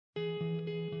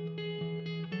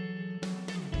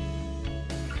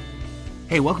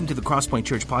Hey, welcome to the Crosspoint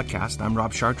Church podcast. I'm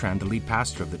Rob Chartrand, the lead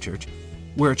pastor of the church.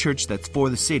 We're a church that's for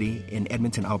the city in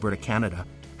Edmonton, Alberta, Canada,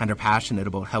 and are passionate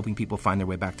about helping people find their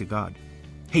way back to God.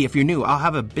 Hey, if you're new, I'll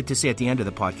have a bit to say at the end of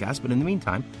the podcast, but in the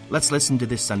meantime, let's listen to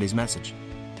this Sunday's message.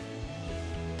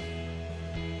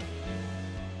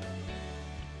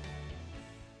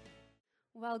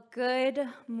 Well, good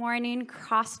morning,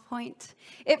 Crosspoint.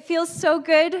 It feels so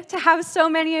good to have so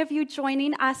many of you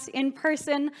joining us in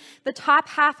person. The top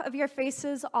half of your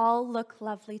faces all look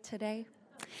lovely today.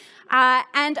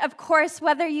 And of course,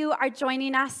 whether you are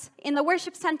joining us in the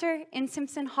worship center, in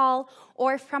Simpson Hall,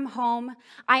 or from home,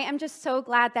 I am just so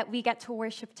glad that we get to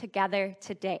worship together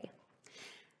today.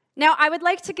 Now, I would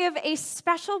like to give a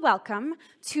special welcome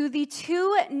to the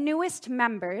two newest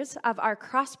members of our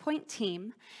Crosspoint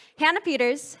team, Hannah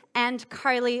Peters and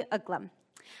Carly Uglum.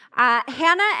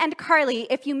 Hannah and Carly,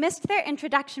 if you missed their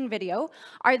introduction video,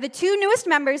 are the two newest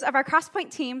members of our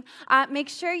Crosspoint team. Make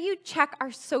sure you check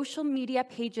our social media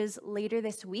pages later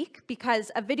this week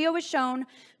because a video was shown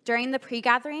during the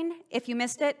pre-gathering. If you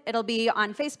missed it, it'll be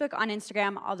on Facebook, on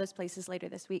Instagram, all those places later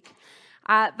this week.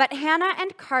 But Hannah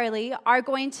and Carly are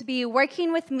going to be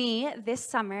working with me this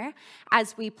summer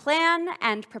as we plan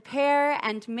and prepare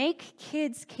and make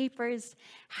Kids Capers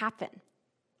happen.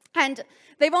 And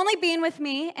they've only been with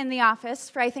me in the office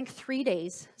for, I think, 3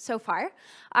 days so far,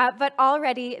 but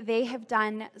already they have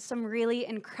done some really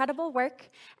incredible work,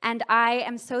 and I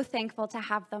am so thankful to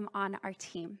have them on our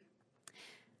team.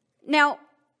 Now,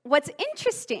 what's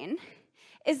interesting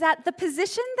is that the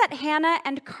position that Hannah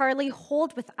and Carly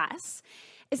hold with us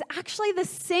is actually the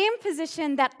same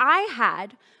position that I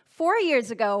had 4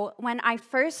 years ago when I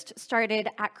first started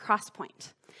at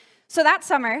Crosspoint. So that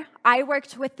summer, I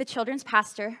worked with the children's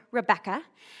pastor, Rebecca,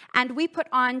 and we put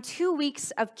on 2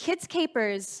 weeks of Kids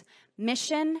Capers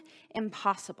Mission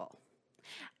Impossible.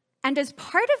 And as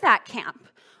part of that camp,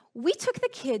 we took the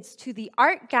kids to the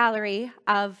Art Gallery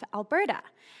of Alberta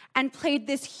and played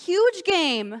this huge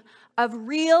game of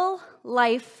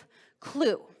real-life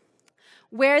Clue,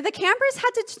 where the campers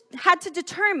had to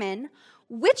determine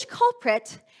which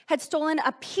culprit had stolen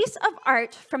a piece of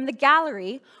art from the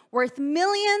gallery worth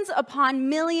millions upon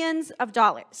millions of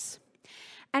dollars.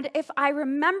 And if I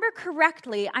remember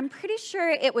correctly, I'm pretty sure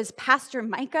it was Pastor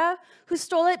Micah who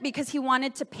stole it because he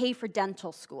wanted to pay for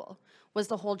dental school, was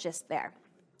the whole gist there.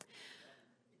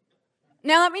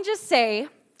 Now, let me just say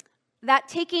that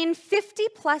taking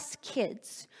 50-plus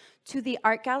kids to the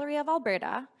Art Gallery of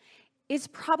Alberta is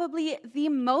probably the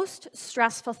most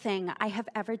stressful thing I have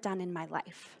ever done in my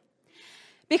life.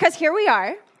 Because here we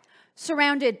are,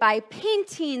 surrounded by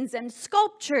paintings and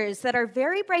sculptures that are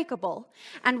very breakable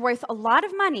and worth a lot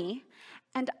of money,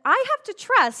 and I have to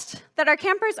trust that our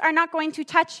campers are not going to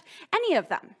touch any of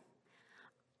them.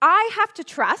 I have to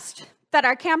trust that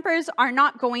our campers are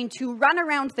not going to run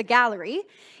around the gallery,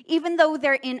 even though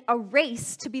they're in a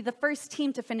race to be the first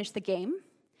team to finish the game.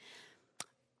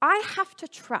 I have to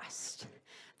trust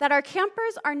that our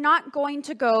campers are not going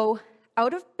to go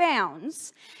out of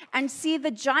bounds and see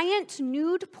the giant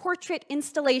nude portrait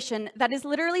installation that is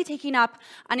literally taking up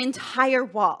an entire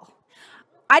wall.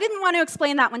 I didn't want to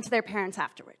explain that one to their parents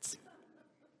afterwards.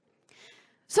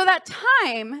 So that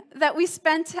time that we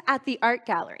spent at the art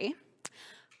gallery,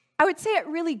 I would say it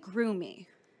really grew me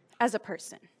as a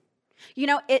person. You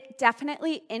know, it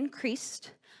definitely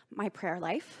increased my prayer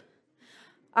life.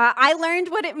 I learned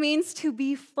what it means to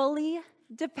be fully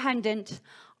dependent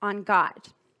on God.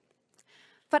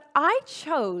 But I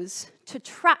chose to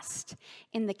trust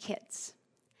in the kids.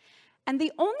 And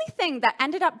the only thing that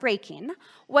ended up breaking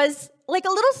was like a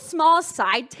little small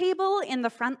side table in the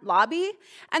front lobby,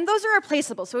 and those are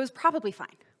replaceable, so it was probably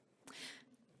fine.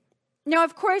 Now,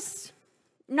 of course,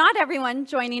 not everyone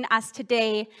joining us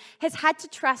today has had to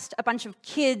trust a bunch of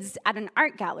kids at an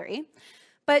art gallery,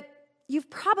 but you've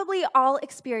probably all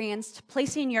experienced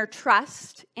placing your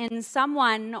trust in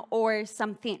someone or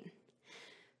something.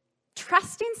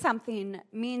 Trusting something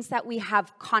means that we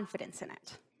have confidence in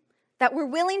it, that we're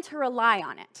willing to rely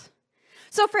on it.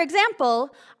 So, for example,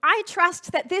 I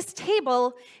trust that this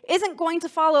table isn't going to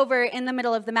fall over in the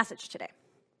middle of the message today.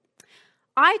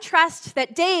 I trust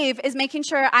that Dave is making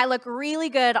sure I look really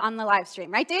good on the live stream.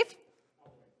 Right, Dave?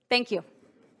 Thank you.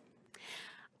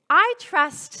 I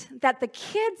trust that the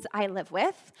kids I live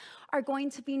with are going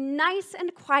to be nice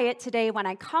and quiet today when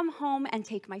I come home and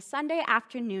take my Sunday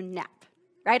afternoon nap.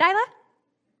 Right, Isla?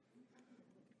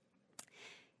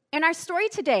 In our story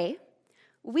today,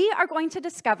 we are going to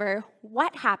discover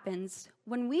what happens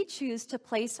when we choose to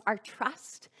place our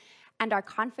trust and our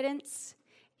confidence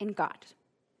in God.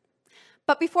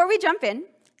 But before we jump in,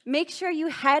 make sure you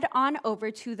head on over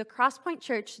to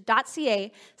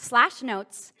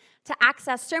thecrosspointchurch.ca/notes to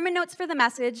access sermon notes for the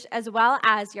message as well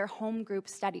as your home group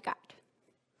study guide.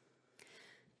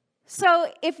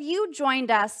 So if you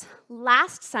joined us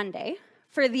last Sunday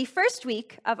for the first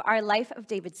week of our Life of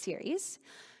David series,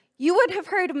 you would have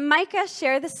heard Micah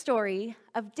share the story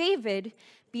of David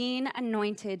being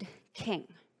anointed king.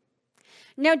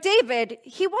 Now, David,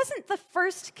 he wasn't the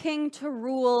first king to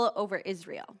rule over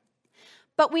Israel,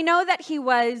 but we know that he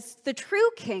was the true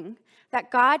king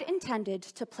that God intended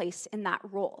to place in that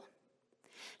role.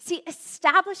 See,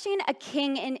 establishing a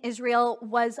king in Israel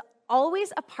was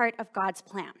always a part of God's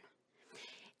plan.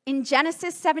 In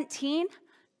Genesis 17,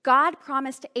 God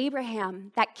promised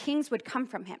Abraham that kings would come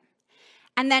from him.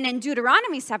 And then in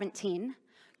Deuteronomy 17,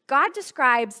 God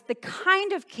describes the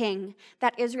kind of king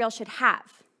that Israel should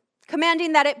have,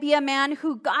 commanding that it be a man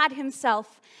who God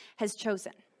himself has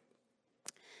chosen.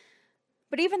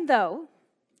 But even though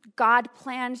God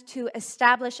planned to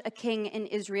establish a king in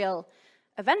Israel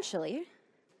eventually,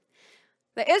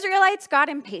 the Israelites got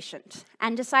impatient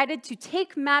and decided to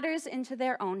take matters into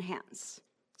their own hands.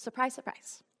 Surprise,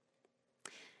 surprise.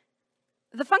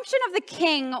 The function of the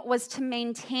king was to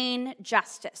maintain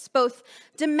justice, both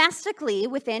domestically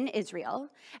within Israel,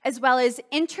 as well as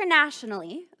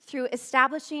internationally through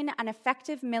establishing an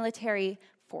effective military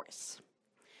force.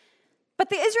 But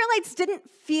the Israelites didn't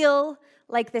feel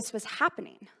like this was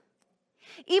happening.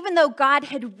 Even though God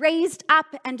had raised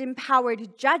up and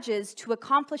empowered judges to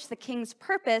accomplish the king's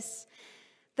purpose,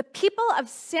 the people of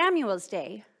Samuel's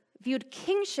day viewed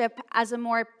kingship as a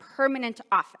more permanent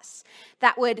office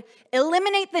that would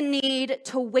eliminate the need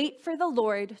to wait for the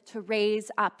Lord to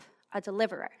raise up a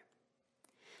deliverer.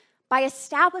 By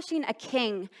establishing a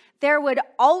king, there would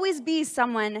always be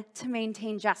someone to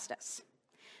maintain justice.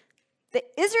 The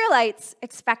Israelites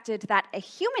expected that a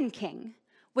human king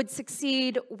would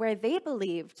succeed where they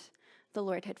believed the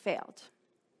Lord had failed.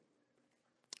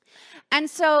 And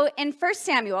so in 1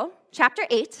 Samuel chapter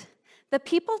 8, the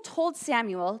people told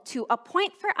Samuel to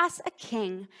appoint for us a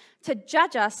king to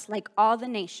judge us like all the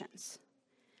nations.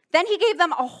 Then he gave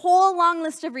them a whole long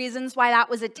list of reasons why that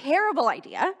was a terrible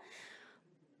idea,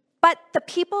 but the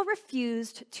people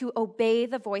refused to obey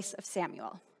the voice of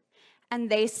Samuel. And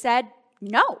they said,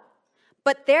 "No,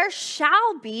 but there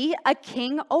shall be a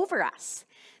king over us,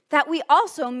 that we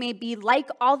also may be like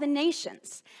all the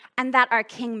nations, and that our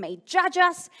king may judge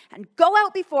us and go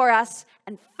out before us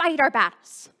and fight our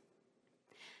battles."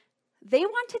 They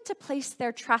wanted to place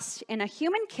their trust in a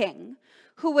human king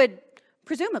who would,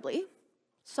 presumably,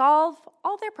 solve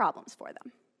all their problems for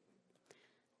them.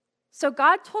 So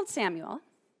God told Samuel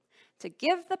to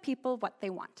give the people what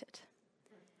they wanted.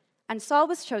 And Saul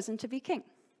was chosen to be king.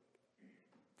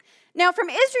 Now, from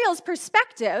Israel's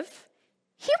perspective,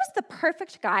 he was the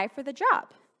perfect guy for the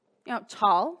job.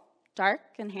 Tall,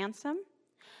 dark, and handsome.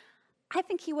 I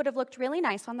think he would have looked really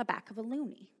nice on the back of a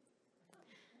loonie.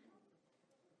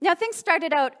 Now, things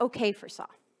started out okay for Saul.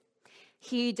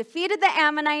 He defeated the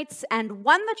Ammonites and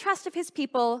won the trust of his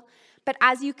people, but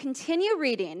as you continue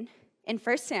reading in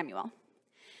 1 Samuel,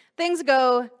 things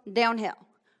go downhill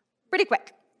pretty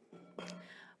quick.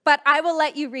 But I will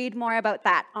let you read more about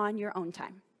that on your own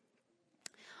time.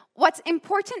 What's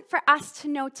important for us to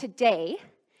know today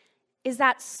is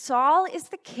that Saul is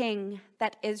the king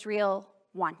that Israel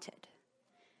wanted.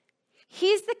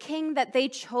 He's the king that they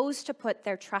chose to put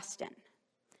their trust in.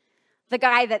 The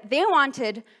guy that they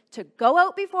wanted to go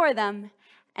out before them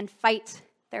and fight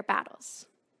their battles.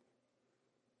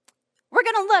 We're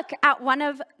going to look at one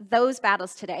of those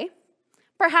battles today,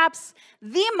 perhaps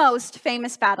the most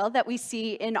famous battle that we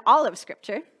see in all of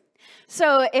Scripture.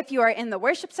 So if you are in the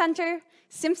worship center,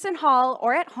 Simpson Hall,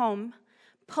 or at home,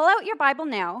 pull out your Bible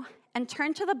now and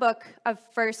turn to the book of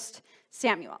 1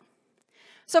 Samuel.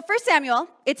 So 1 Samuel,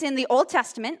 it's in the Old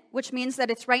Testament, which means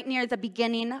that it's right near the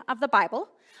beginning of the Bible.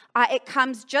 It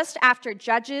comes just after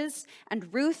Judges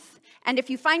and Ruth. And if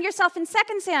you find yourself in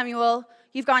 2 Samuel,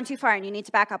 you've gone too far and you need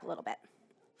to back up a little bit.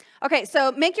 Okay,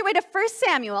 so make your way to 1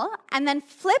 Samuel and then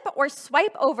flip or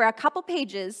swipe over a couple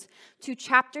pages to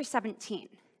chapter 17.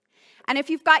 And if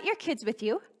you've got your kids with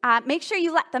you, make sure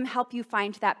you let them help you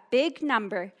find that big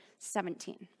number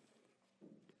 17.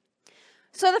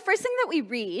 So the first thing that we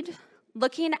read,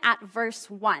 looking at verse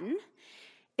 1,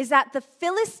 is that the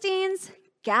Philistines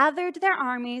gathered their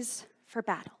armies for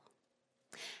battle.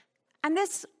 And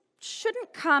this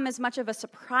shouldn't come as much of a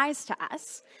surprise to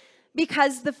us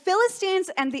because the Philistines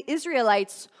and the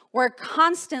Israelites were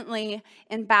constantly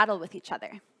in battle with each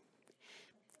other.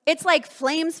 It's like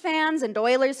Flames fans and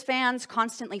Oilers fans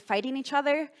constantly fighting each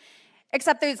other,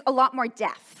 except there's a lot more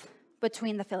death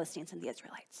between the Philistines and the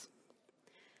Israelites.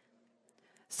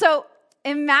 So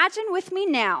imagine with me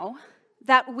now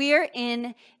that we're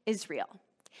in Israel,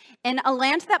 in a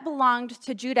land that belonged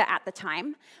to Judah at the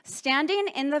time, standing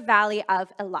in the valley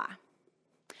of Elah.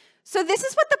 So this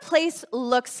is what the place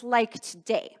looks like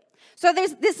today. So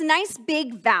there's this nice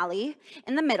big valley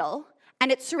in the middle,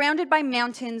 and it's surrounded by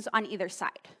mountains on either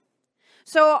side.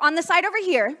 So on the side over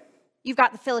here, you've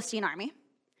got the Philistine army,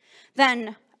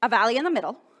 then a valley in the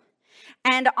middle,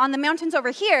 and on the mountains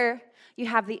over here, you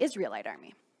have the Israelite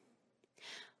army.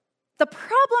 The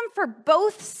problem for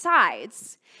both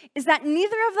sides is that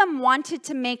neither of them wanted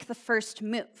to make the first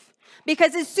move,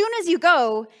 because as soon as you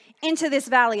go into this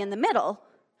valley in the middle,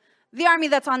 the army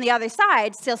that's on the other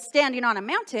side, still standing on a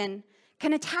mountain,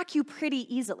 can attack you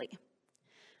pretty easily.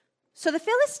 So the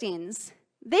Philistines,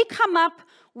 they come up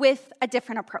with a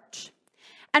different approach.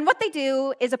 And what they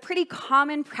do is a pretty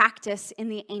common practice in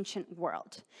the ancient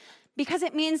world, because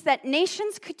it means that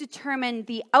nations could determine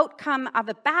the outcome of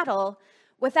a battle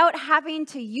without having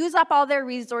to use up all their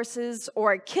resources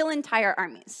or kill entire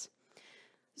armies.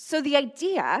 So the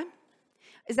idea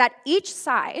is that each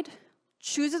side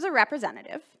chooses a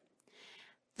representative,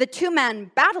 the two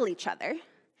men battle each other,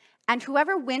 and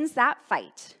whoever wins that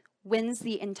fight wins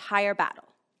the entire battle.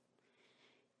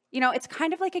 You know, it's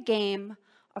kind of like a game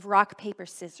of rock, paper,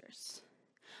 scissors,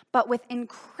 but with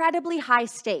incredibly high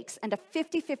stakes and a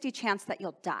 50-50 chance that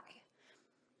you'll die.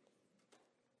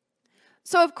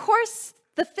 So, of course,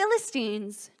 the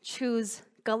Philistines choose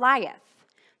Goliath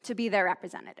to be their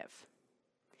representative.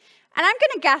 And I'm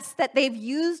going to guess that they've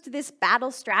used this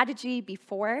battle strategy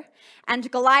before,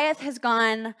 and Goliath has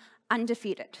gone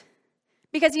undefeated.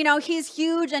 Because, you know, he's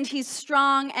huge and he's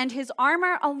strong, and his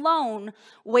armor alone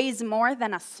weighs more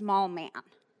than a small man.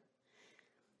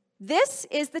 This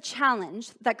is the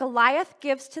challenge that Goliath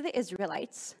gives to the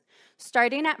Israelites,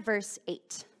 starting at verse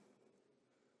 8.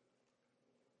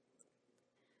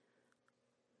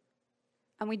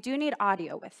 And we do need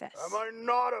audio with this. Am I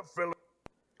not a Philistine?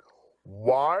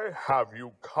 Why have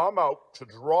you come out to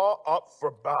draw up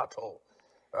for battle?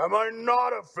 Am I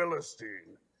not a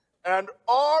Philistine? And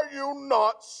are you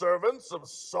not servants of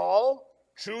Saul?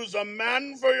 Choose a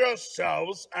man for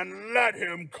yourselves and let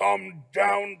him come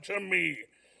down to me.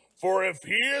 For if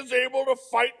he is able to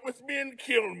fight with me and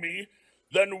kill me,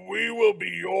 then we will be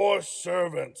your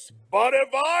servants. But if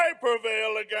I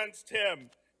prevail against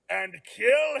him and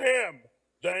kill him,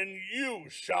 then you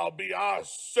shall be our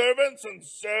servants and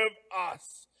serve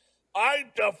us. I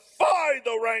defy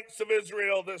the ranks of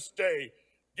Israel this day.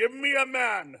 Give me a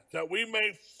man that we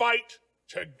may fight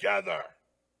together.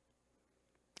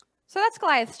 So that's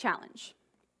Goliath's challenge.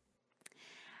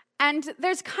 And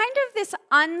there's kind of this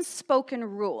unspoken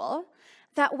rule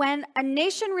that when a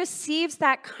nation receives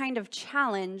that kind of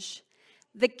challenge,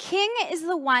 the king is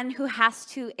the one who has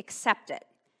to accept it.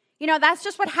 You know, that's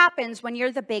just what happens when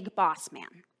you're the big boss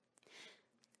man.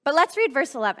 But let's read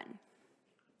verse 11.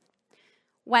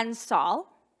 When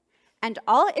Saul and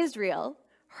all Israel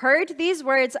heard these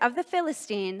words of the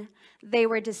Philistine, they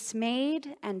were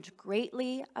dismayed and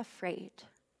greatly afraid.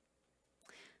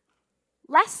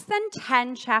 Less than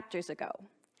 10 chapters ago,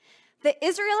 the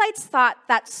Israelites thought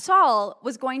that Saul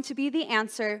was going to be the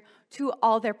answer to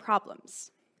all their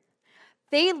problems.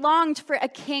 They longed for a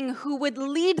king who would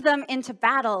lead them into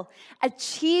battle,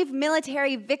 achieve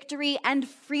military victory, and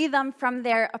free them from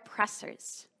their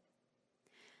oppressors.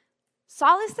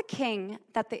 Saul is the king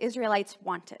that the Israelites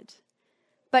wanted,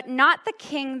 but not the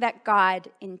king that God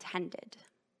intended.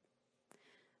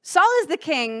 Saul is the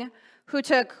king who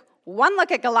took one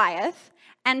look at Goliath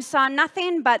and saw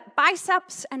nothing but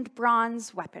biceps and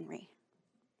bronze weaponry.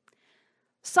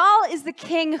 Saul is the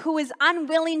king who is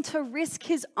unwilling to risk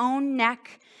his own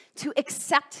neck, to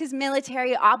accept his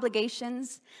military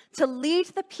obligations, to lead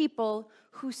the people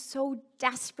who so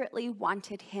desperately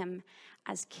wanted him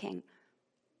as king.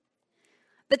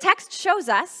 The text shows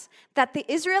us that the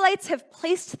Israelites have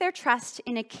placed their trust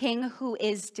in a king who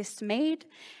is dismayed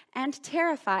and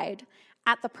terrified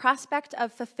at the prospect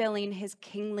of fulfilling his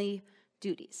kingly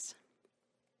duties.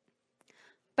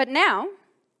 But now,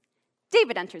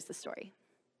 David enters the story.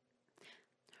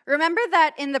 Remember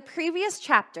that in the previous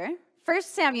chapter, 1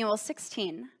 Samuel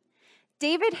 16,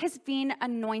 David has been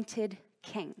anointed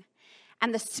king,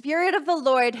 and the Spirit of the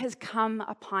Lord has come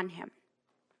upon him.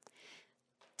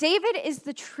 David is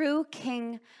the true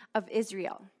king of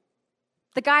Israel,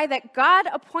 the guy that God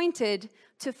appointed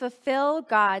to fulfill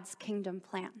God's kingdom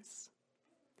plans.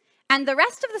 And the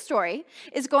rest of the story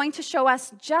is going to show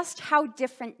us just how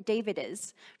different David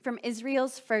is from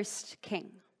Israel's first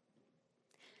king.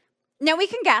 Now we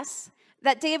can guess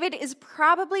that David is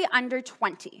probably under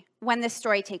 20 when this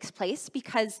story takes place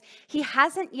because he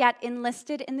hasn't yet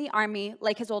enlisted in the army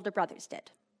like his older brothers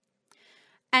did.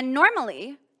 And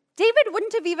normally, David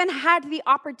wouldn't have even had the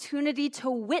opportunity to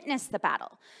witness the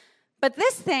battle. But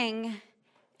this thing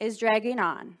is dragging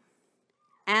on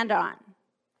and on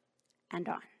and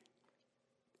on.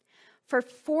 For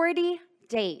 40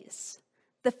 days,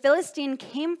 the Philistine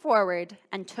came forward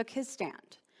and took his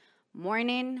stand,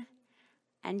 morning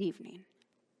and evening.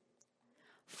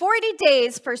 40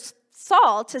 days for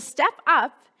Saul to step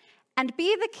up and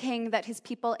be the king that his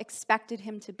people expected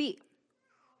him to be.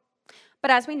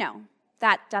 But as we know,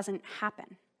 that doesn't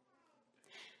happen.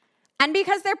 And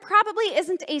because there probably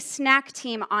isn't a snack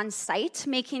team on site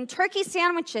making turkey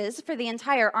sandwiches for the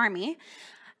entire army,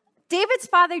 David's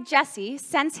father, Jesse,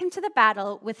 sends him to the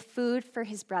battle with food for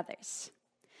his brothers.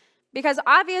 Because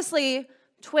obviously,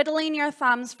 twiddling your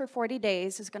thumbs for 40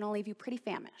 days is going to leave you pretty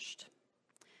famished.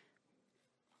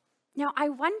 Now, I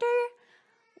wonder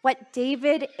what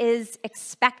David is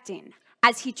expecting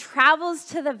as he travels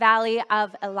to the valley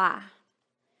of Elah.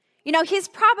 You know, he's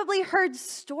probably heard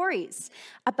stories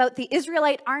about the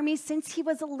Israelite army since he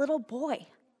was a little boy.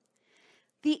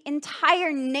 The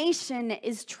entire nation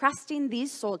is trusting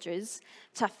these soldiers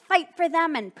to fight for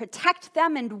them and protect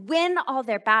them and win all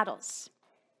their battles.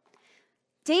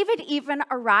 David even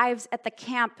arrives at the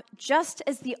camp just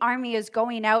as the army is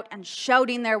going out and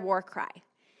shouting their war cry.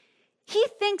 He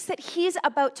thinks that he's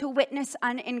about to witness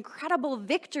an incredible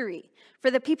victory for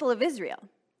the people of Israel.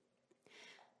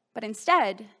 But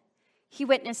instead, he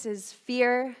witnesses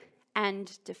fear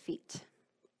and defeat.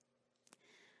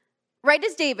 Right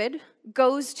as David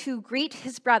goes to greet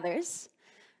his brothers,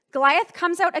 Goliath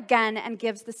comes out again and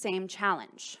gives the same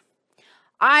challenge.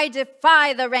 I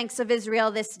defy the ranks of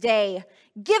Israel this day.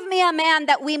 Give me a man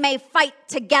that we may fight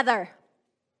together.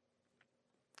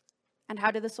 And how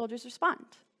do the soldiers respond?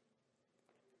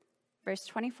 Verse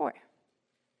 24.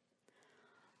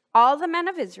 All the men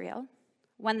of Israel,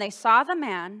 when they saw the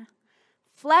man,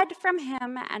 fled from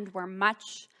him and were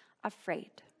much afraid.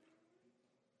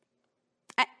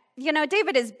 You know,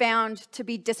 David is bound to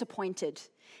be disappointed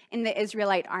in the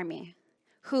Israelite army,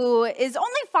 who is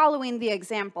only following the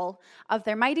example of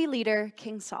their mighty leader,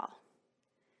 King Saul.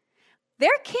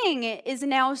 Their king is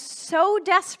now so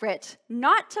desperate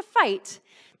not to fight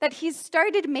that he's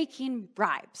started making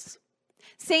bribes,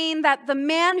 saying that the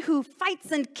man who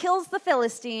fights and kills the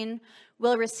Philistine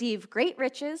will receive great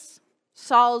riches,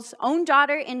 Saul's own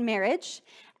daughter in marriage,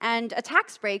 and a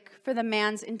tax break for the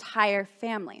man's entire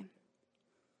family.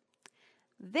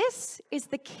 This is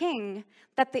the king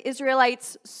that the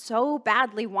Israelites so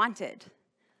badly wanted,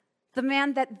 the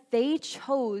man that they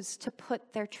chose to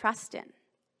put their trust in.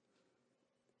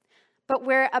 But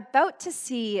we're about to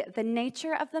see the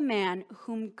nature of the man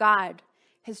whom God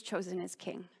has chosen as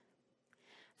king,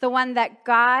 the one that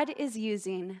God is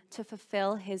using to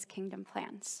fulfill his kingdom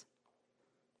plans.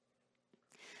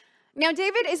 Now,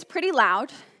 David is pretty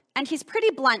loud, and he's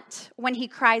pretty blunt when he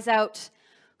cries out,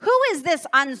 "Who is this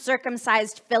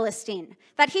uncircumcised Philistine,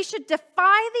 that he should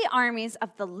defy the armies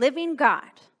of the living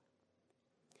God?"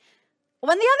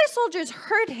 When the other soldiers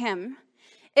heard him,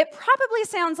 it probably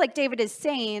sounds like David is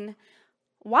saying,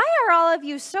 "Why are all of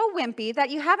you so wimpy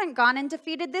that you haven't gone and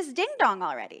defeated this ding-dong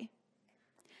already?"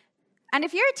 And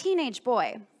if you're a teenage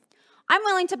boy, I'm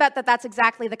willing to bet that that's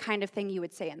exactly the kind of thing you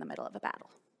would say in the middle of a battle.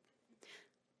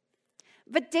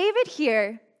 But David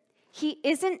here, he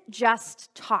isn't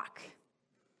just talk.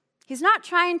 He's not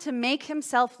trying to make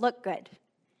himself look good.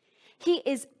 He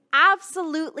is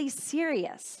absolutely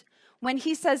serious when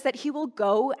he says that he will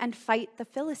go and fight the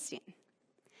Philistine.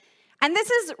 And this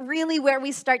is really where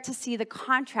we start to see the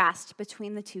contrast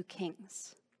between the two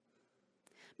kings.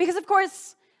 Because, of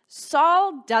course,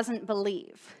 Saul doesn't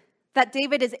believe that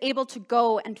David is able to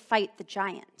go and fight the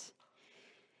giant.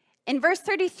 In verse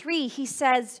 33, he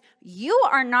says, "You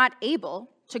are not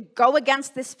able to go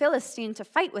against this Philistine to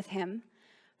fight with him,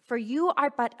 for you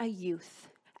are but a youth,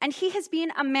 and he has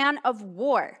been a man of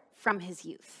war from his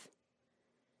youth."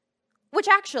 Which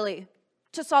actually,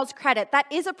 to Saul's credit, that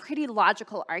is a pretty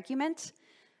logical argument.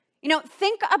 You know,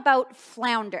 think about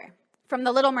Flounder from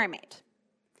The Little Mermaid.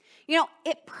 You know,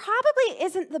 it probably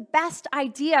isn't the best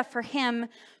idea for him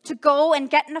to go and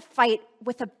get in a fight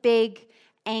with a big,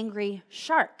 angry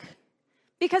shark,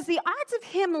 because the odds of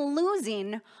him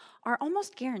losing are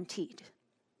almost guaranteed.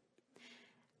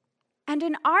 And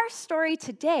in our story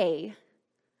today,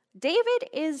 David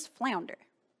is Flounder.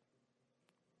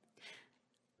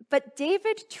 But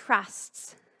David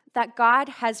trusts that God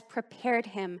has prepared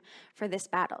him for this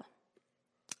battle.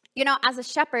 You know, as a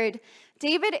shepherd,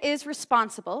 David is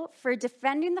responsible for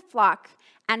defending the flock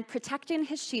and protecting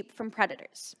his sheep from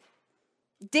predators.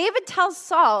 David tells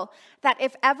Saul that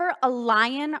if ever a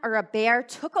lion or a bear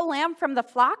took a lamb from the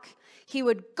flock, he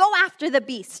would go after the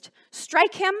beast,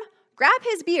 strike him, grab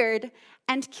his beard,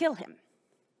 and kill him.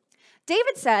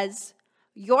 David says,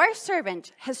 "Your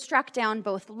servant has struck down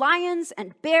both lions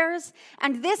and bears,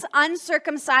 and this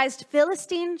uncircumcised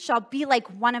Philistine shall be like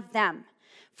one of them,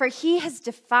 for he has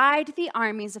defied the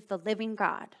armies of the living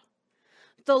God.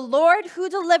 The Lord who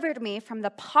delivered me from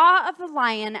the paw of the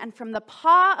lion and from the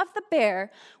paw of the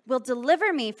bear will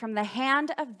deliver me from the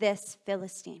hand of this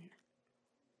Philistine."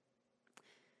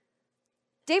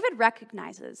 David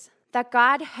recognizes that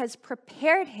God has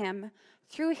prepared him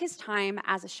through his time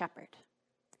as a shepherd.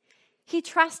 He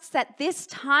trusts that this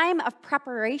time of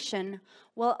preparation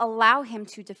will allow him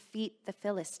to defeat the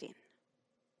Philistine.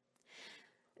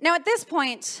 Now, at this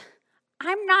point,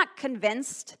 I'm not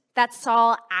convinced that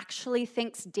Saul actually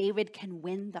thinks David can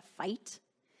win the fight.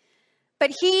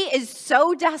 But he is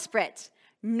so desperate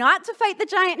not to fight the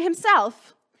giant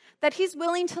himself that he's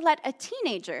willing to let a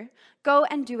teenager go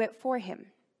and do it for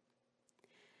him.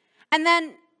 And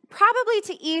then, probably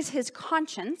to ease his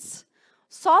conscience,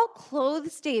 Saul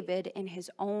clothes David in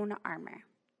his own armor.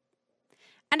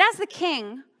 And as the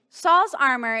king, Saul's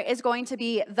armor is going to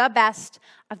be the best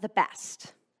of the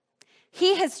best.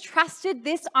 He has trusted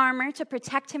this armor to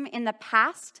protect him in the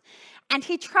past, and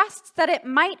he trusts that it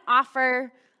might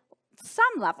offer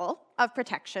some level of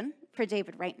protection for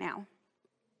David right now.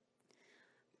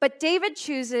 But David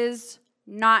chooses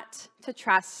not to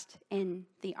trust in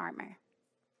the armor.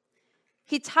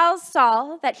 He tells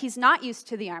Saul that he's not used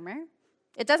to the armor.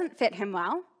 It doesn't fit him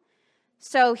well.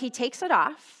 So he takes it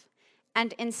off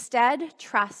and instead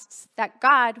trusts that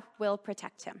God will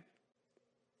protect him.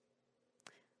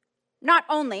 Not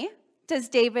only does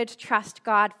David trust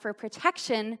God for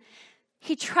protection,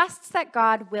 he trusts that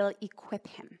God will equip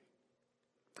him.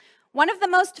 One of the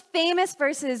most famous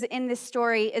verses in this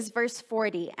story is verse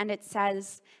 40, and it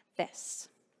says this: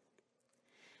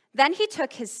 "Then he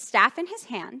took his staff in his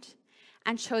hand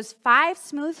and chose 5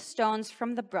 smooth stones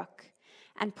from the brook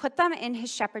and put them in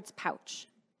his shepherd's pouch.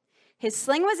 His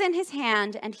sling was in his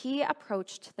hand, and he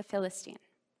approached the Philistine."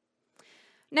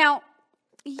 Now,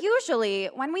 usually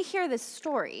when we hear this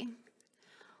story,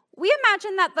 we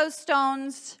imagine that those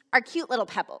stones are cute little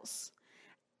pebbles.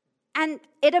 And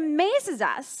it amazes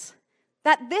us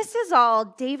that this is all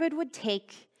David would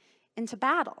take into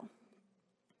battle.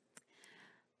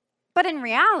 But in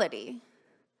reality,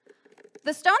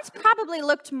 the stones probably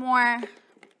looked more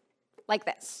like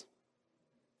this.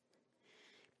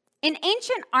 In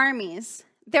ancient armies,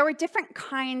 there were different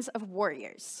kinds of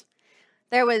warriors.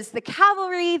 There was the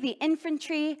cavalry, the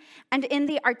infantry, and in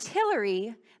the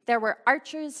artillery, there were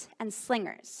archers and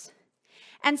slingers.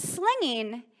 And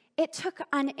slinging, it took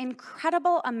an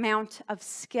incredible amount of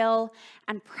skill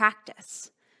and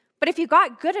practice. But if you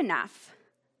got good enough,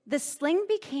 the sling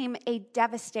became a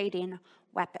devastating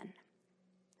weapon.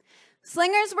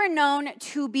 Slingers were known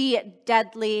to be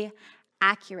deadly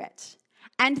accurate,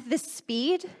 and the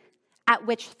speed at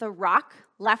which the rock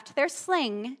left their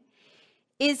sling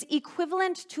is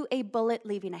equivalent to a bullet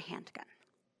leaving a handgun.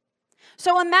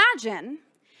 So imagine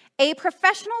a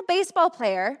professional baseball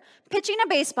player pitching a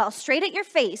baseball straight at your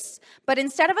face, but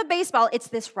instead of a baseball, it's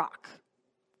this rock.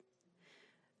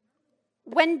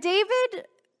 When David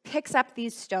picks up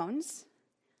these stones,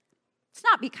 it's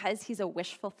not because he's a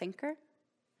wishful thinker,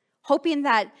 hoping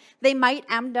that they might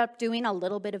end up doing a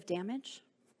little bit of damage.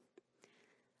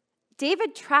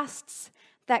 David trusts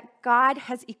that God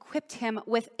has equipped him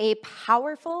with a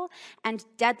powerful and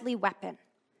deadly weapon.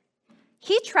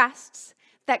 He trusts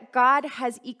that God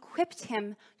has equipped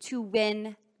him to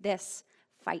win this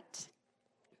fight.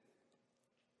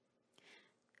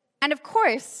 And of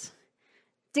course,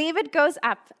 David goes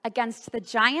up against the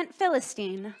giant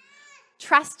Philistine,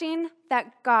 trusting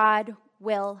that God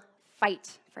will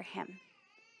fight for him.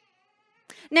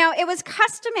 Now, it was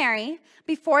customary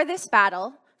before this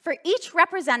battle for each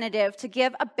representative to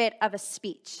give a bit of a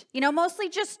speech, mostly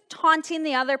just taunting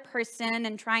the other person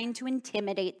and trying to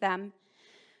intimidate them.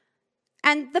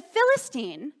 And the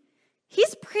Philistine,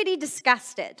 he's pretty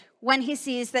disgusted when he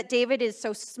sees that David is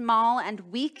so small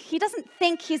and weak. He doesn't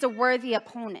think he's a worthy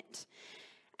opponent.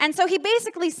 And so he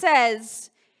basically says,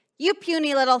 "You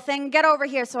puny little thing, get over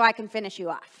here so I can finish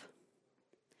you off."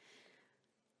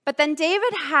 But then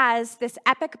David has this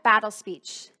epic battle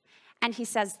speech, and he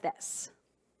says this: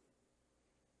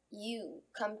 "You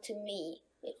come to me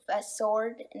with a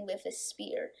sword and with a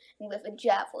spear and with a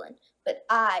javelin, but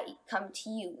I come to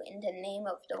you in the name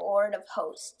of the Lord of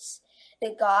hosts,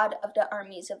 the God of the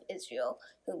armies of Israel,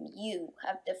 whom you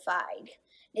have defied.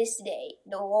 This day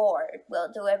the Lord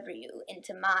will deliver you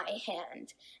into my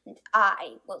hand, and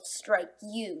I will strike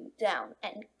you down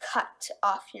and cut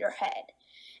off your head.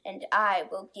 And I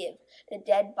will give the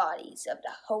dead bodies of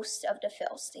the host of the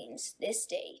Philistines this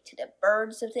day to the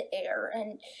birds of the air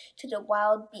and to the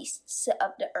wild beasts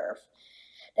of the earth,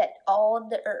 that all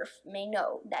the earth may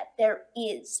know that there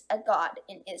is a God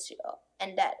in Israel,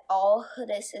 and that all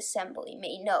this assembly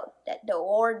may know that the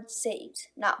Lord saves,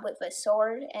 not with a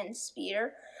sword and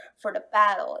spear, for the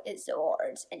battle is the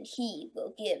Lord's, and he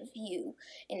will give you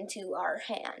into our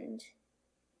hand.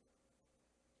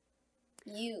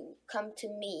 You come to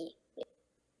me.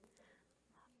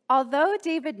 Although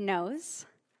David knows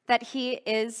that he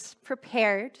is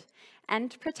prepared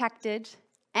and protected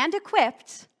and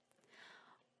equipped,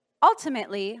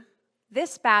 ultimately,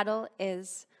 this battle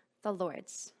is the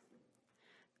Lord's.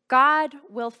 God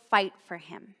will fight for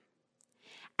him.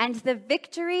 And the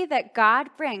victory that God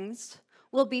brings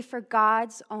will be for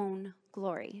God's own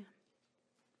glory.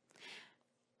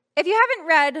 If you haven't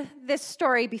read this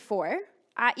story before,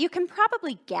 you can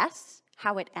probably guess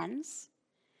how it ends.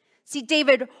 See,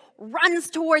 David runs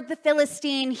toward the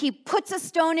Philistine. He puts a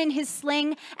stone in his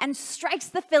sling and strikes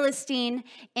the Philistine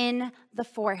in the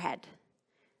forehead.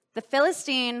 The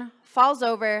Philistine falls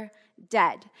over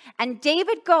dead. And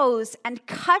David goes and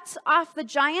cuts off the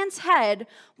giant's head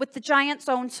with the giant's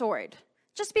own sword,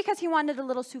 just because he wanted a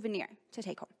little souvenir to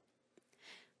take home.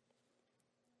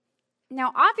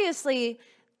 Now, obviously,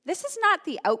 this is not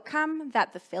the outcome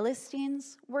that the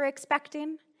Philistines were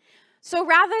expecting. So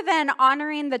rather than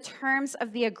honoring the terms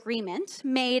of the agreement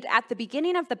made at the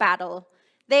beginning of the battle,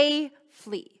 they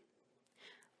flee.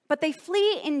 But they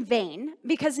flee in vain,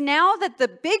 because now that the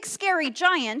big scary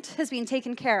giant has been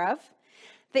taken care of,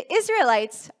 the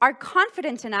Israelites are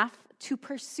confident enough to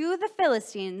pursue the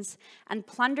Philistines and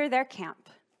plunder their camp.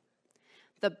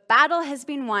 The battle has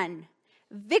been won.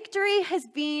 Victory has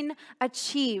been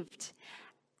achieved.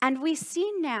 And we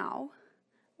see now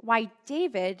why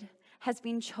David has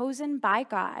been chosen by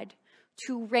God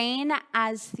to reign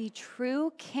as the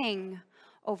true king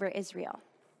over Israel.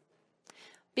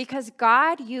 Because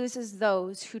God uses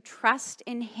those who trust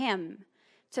in him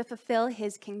to fulfill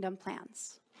his kingdom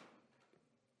plans.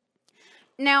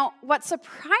 Now, what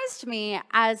surprised me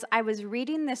as I was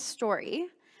reading this story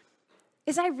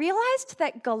is I realized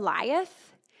that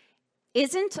Goliath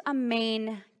isn't a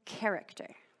main character.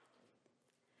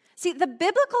 See, the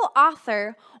biblical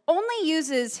author only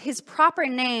uses his proper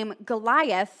name,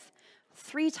 Goliath,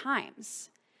 3 times,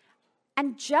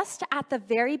 and just at the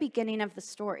very beginning of the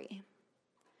story.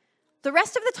 The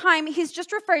rest of the time, he's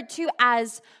just referred to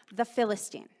as the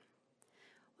Philistine,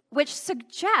 which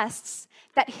suggests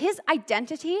that his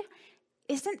identity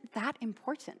isn't that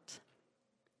important.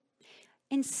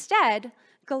 Instead,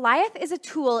 Goliath is a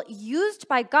tool used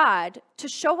by God to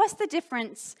show us the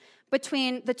difference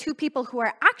between the 2 people who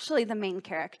are actually the main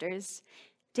characters,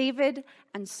 David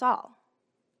and Saul.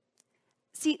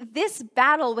 See, this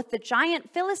battle with the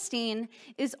giant Philistine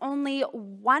is only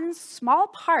one small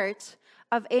part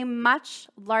of a much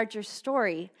larger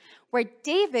story, where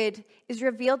David is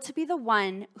revealed to be the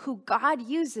one who God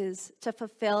uses to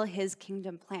fulfill his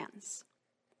kingdom plans.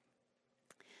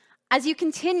 As you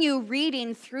continue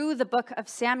reading through the book of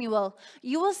Samuel,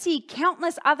 you will see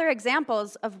countless other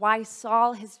examples of why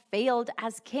Saul has failed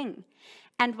as king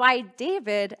and why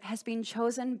David has been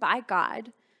chosen by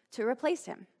God to replace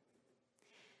him.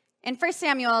 In 1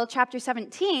 Samuel chapter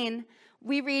 17,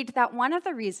 we read that one of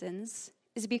the reasons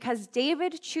is because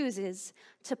David chooses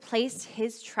to place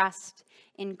his trust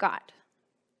in God.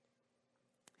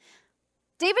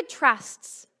 David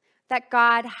trusts that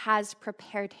God has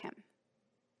prepared him.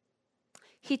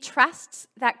 He trusts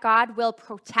that God will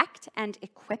protect and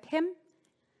equip him.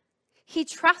 He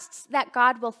trusts that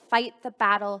God will fight the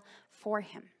battle for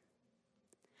him.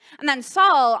 And then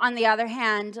Saul, on the other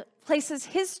hand, places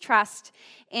his trust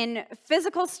in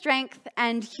physical strength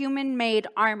and human-made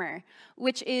armor,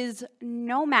 which is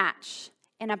no match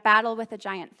in a battle with a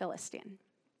giant Philistine.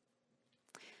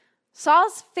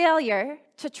 Saul's failure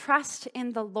to trust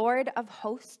in the Lord of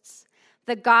hosts,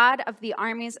 the God of the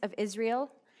armies of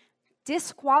Israel,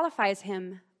 disqualifies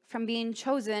him from being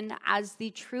chosen as the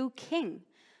true king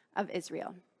of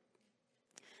Israel.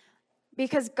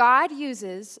 Because God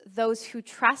uses those who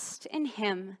trust in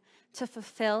him to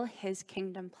fulfill his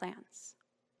kingdom plans.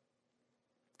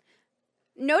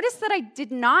 Notice that I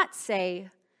did not say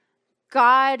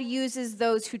God uses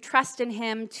those who trust in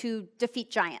him to defeat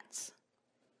giants.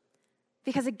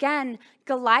 Because again,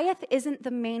 Goliath isn't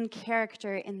the main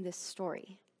character in this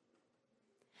story.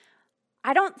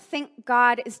 I don't think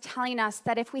God is telling us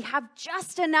that if we have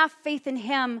just enough faith in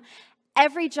him,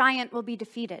 every giant will be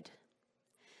defeated.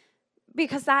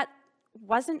 Because that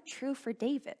wasn't true for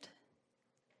David.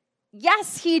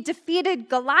 Yes, he defeated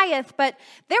Goliath, but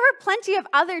there were plenty of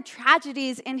other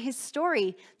tragedies in his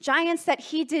story, giants that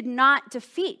he did not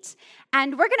defeat.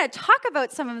 And we're going to talk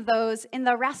about some of those in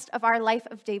the rest of our Life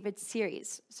of David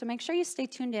series. So make sure you stay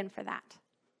tuned in for that.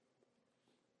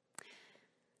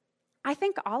 I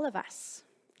think all of us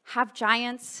have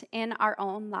giants in our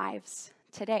own lives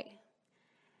today.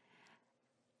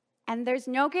 And there's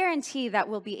no guarantee that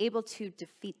we'll be able to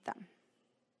defeat them.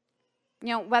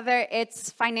 Whether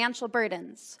it's financial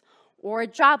burdens or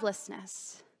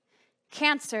joblessness,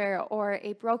 cancer, or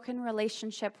a broken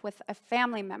relationship with a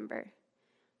family member.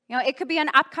 It could be an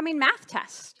upcoming math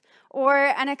test or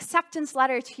an acceptance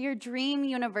letter to your dream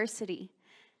university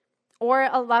or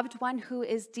a loved one who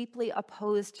is deeply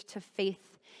opposed to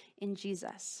faith in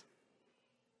Jesus.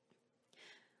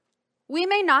 We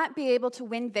may not be able to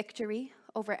win victory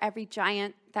over every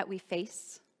giant that we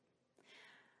face,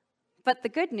 but the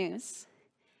good news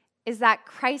is that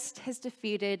Christ has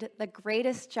defeated the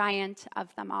greatest giant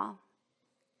of them all.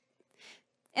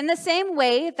 In the same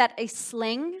way that a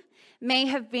sling may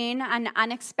have been an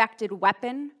unexpected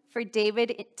weapon for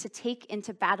David to take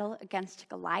into battle against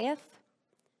Goliath,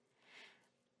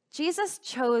 Jesus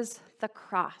chose the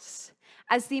cross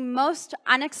as the most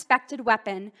unexpected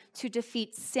weapon to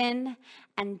defeat sin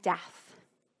and death.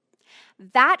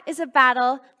 That is a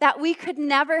battle that we could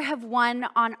never have won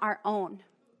on our own.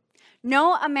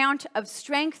 No amount of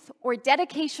strength or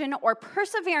dedication or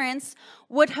perseverance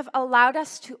would have allowed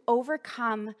us to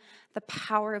overcome the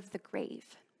power of the grave.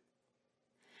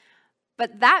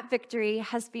 But that victory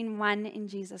has been won in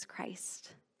Jesus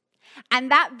Christ.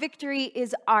 And that victory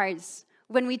is ours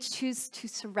when we choose to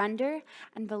surrender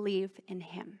and believe in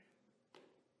him.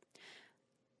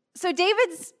 So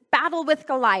David's battle with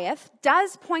Goliath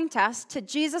does point us to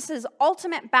Jesus'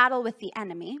 ultimate battle with the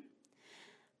enemy.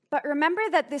 But remember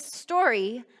that this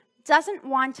story doesn't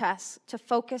want us to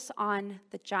focus on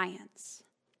the giants.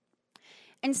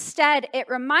 Instead, it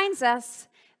reminds us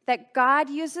that God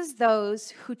uses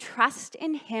those who trust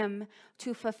in him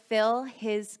to fulfill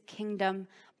his kingdom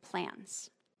plans.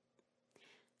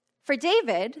 For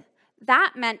David,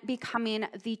 that meant becoming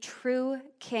the true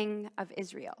king of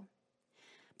Israel.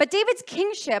 But David's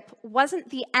kingship wasn't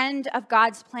the end of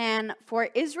God's plan for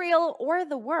Israel or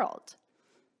the world.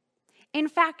 In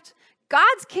fact,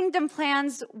 God's kingdom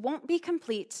plans won't be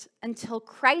complete until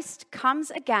Christ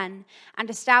comes again and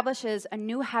establishes a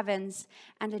new heavens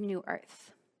and a new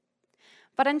earth.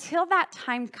 But until that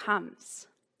time comes,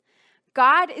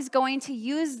 God is going to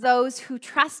use those who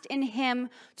trust in him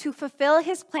to fulfill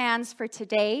his plans for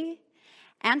today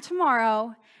and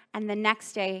tomorrow and the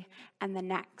next day and the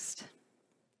next.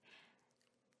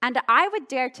 And I would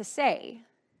dare to say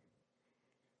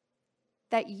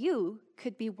that you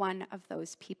could be one of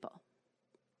those people.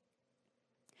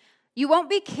 You won't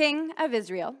be king of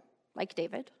Israel like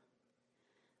David.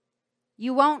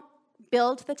 You won't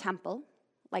build the temple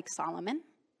like Solomon.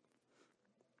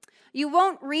 You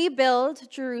won't rebuild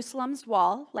Jerusalem's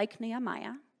wall like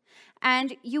Nehemiah.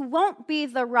 And you won't be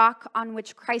the rock on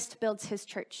which Christ builds his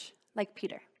church like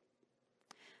Peter.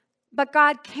 But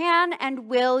God can and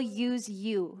will use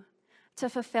you to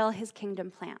fulfill his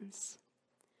kingdom plans.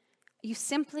 You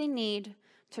simply need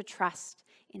to trust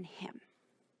in him.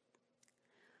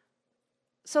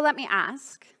 So let me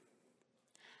ask,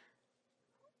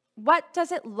 what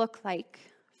does it look like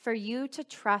for you to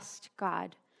trust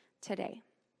God today?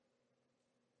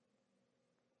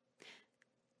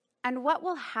 And what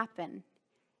will happen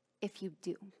if you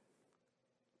do?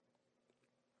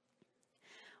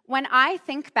 When I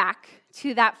think back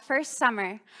to that first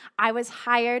summer I was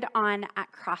hired on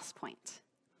at Crosspoint,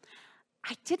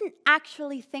 I didn't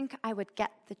actually think I would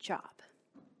get the job.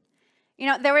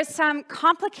 There were some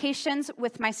complications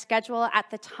with my schedule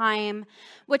at the time,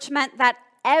 which meant that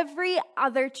every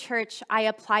other church I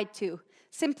applied to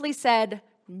simply said,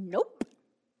 nope.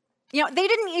 They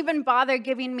didn't even bother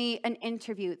giving me an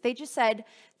interview. They just said,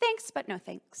 thanks, but no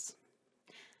thanks.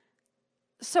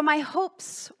 So my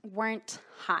hopes weren't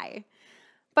high,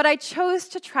 but I chose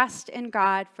to trust in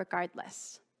God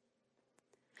regardless.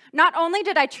 Not only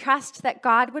did I trust that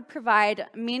God would provide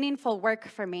meaningful work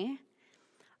for me,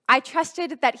 I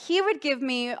trusted that he would give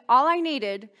me all I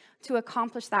needed to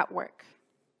accomplish that work.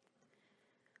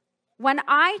 When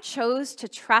I chose to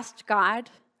trust God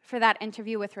for that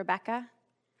interview with Rebecca,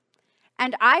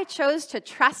 and I chose to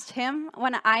trust him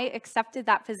when I accepted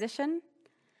that position,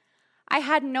 I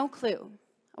had no clue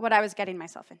what I was getting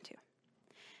myself into,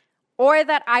 or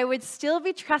that I would still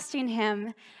be trusting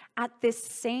him at this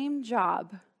same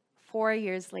job 4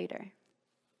 years later.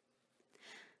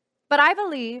 But I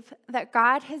believe that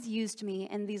God has used me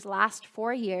in these last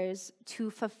 4 years to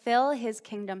fulfill his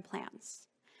kingdom plans.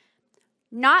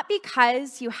 Not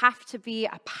because you have to be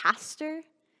a pastor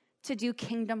to do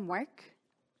kingdom work,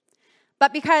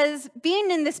 but because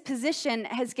being in this position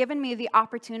has given me the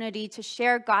opportunity to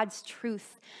share God's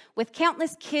truth with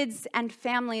countless kids and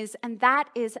families, and that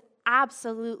is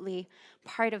absolutely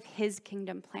part of his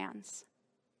kingdom plans.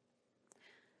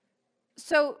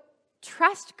 So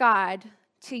trust God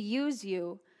to use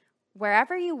you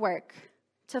wherever you work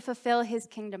to fulfill his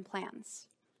kingdom plans.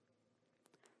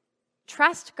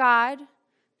 Trust God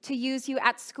to use you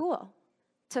at school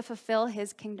to fulfill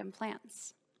his kingdom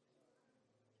plans.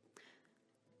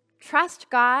 Trust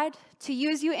God to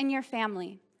use you in your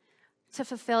family to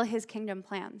fulfill his kingdom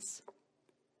plans.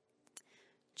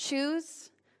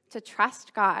 Choose to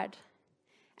trust God,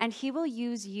 and he will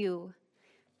use you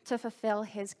to fulfill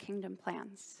his kingdom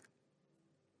plans.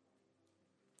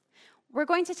 We're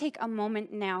going to take a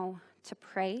moment now to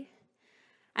pray.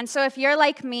 And so if you're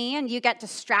like me and you get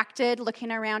distracted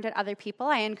looking around at other people,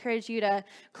 I encourage you to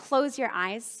close your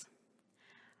eyes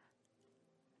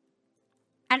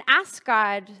and ask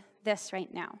God this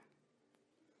right now.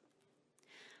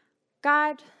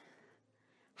 God,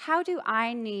 how do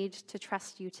I need to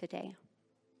trust you today?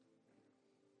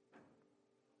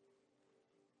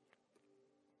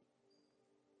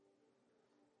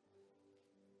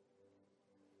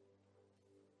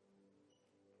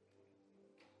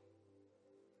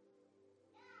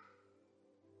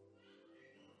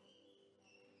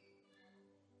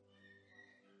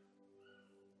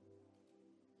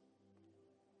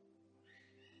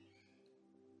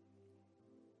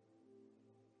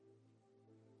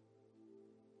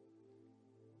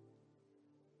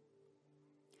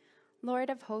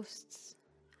 Lord of hosts,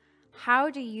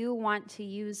 how do you want to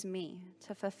use me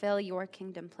to fulfill your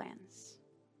kingdom plans?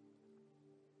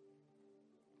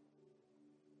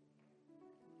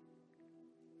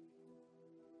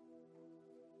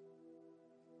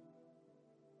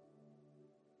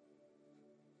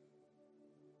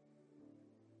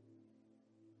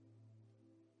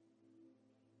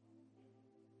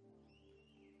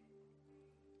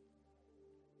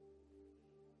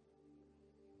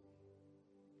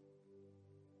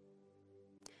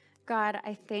 God,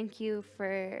 I thank you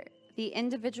for the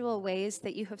individual ways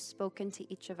that you have spoken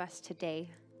to each of us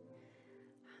today.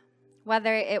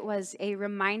 Whether it was a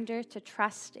reminder to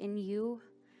trust in you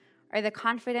or the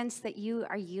confidence that you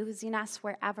are using us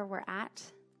wherever we're at.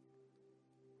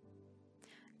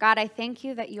 God, I thank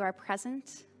you that you are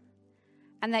present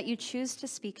and that you choose to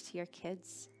speak to your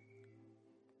kids.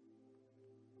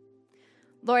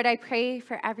 Lord, I pray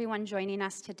for everyone joining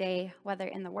us today, whether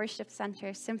in the worship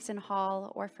center, Simpson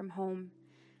Hall, or from home.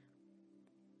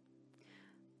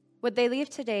 Would they leave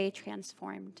today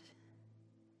transformed?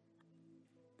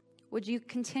 Would you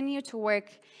continue to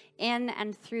work in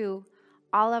and through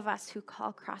all of us who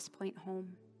call Crosspoint home?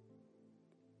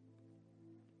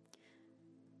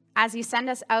 As you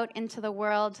send us out into the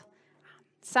world,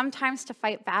 sometimes to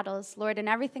fight battles, Lord, in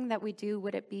everything that we do,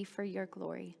 would it be for your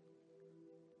glory?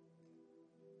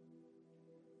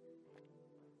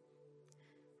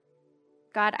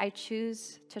 God, I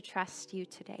choose to trust you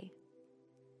today.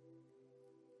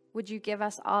 Would you give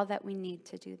us all that we need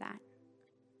to do that?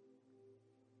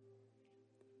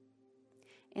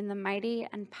 In the mighty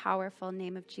and powerful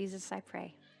name of Jesus, I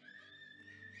pray.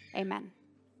 Amen.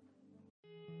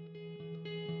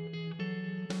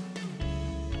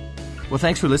 Well,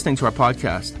 thanks for listening to our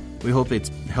podcast. We hope it's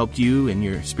helped you in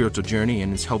your spiritual journey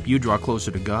and it's helped you draw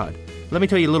closer to God. Let me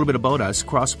tell you a little bit about us.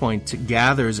 Crosspoint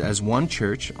gathers as one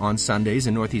church on Sundays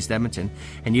in Northeast Edmonton,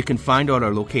 and you can find out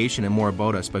our location and more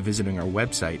about us by visiting our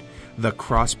website,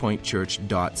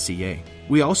 thecrosspointchurch.ca.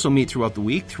 We also meet throughout the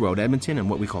week throughout Edmonton in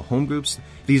what we call home groups.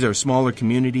 These are smaller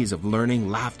communities of learning,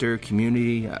 laughter,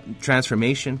 community,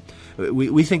 transformation.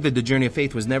 We think that the journey of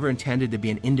faith was never intended to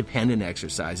be an independent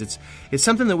exercise. It's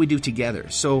something that we do together.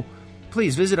 So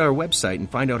please visit our website and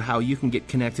find out how you can get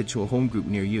connected to a home group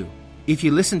near you. If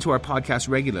you listen to our podcast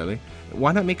regularly,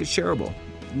 why not make it shareable?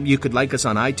 You could like us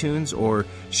on iTunes or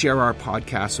share our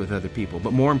podcasts with other people.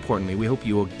 But more importantly, we hope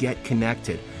you will get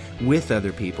connected with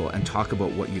other people and talk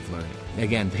about what you've learned.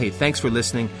 Again, hey, thanks for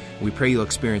listening. We pray you'll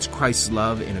experience Christ's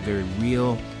love in a very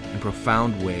real and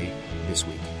profound way this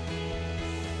week.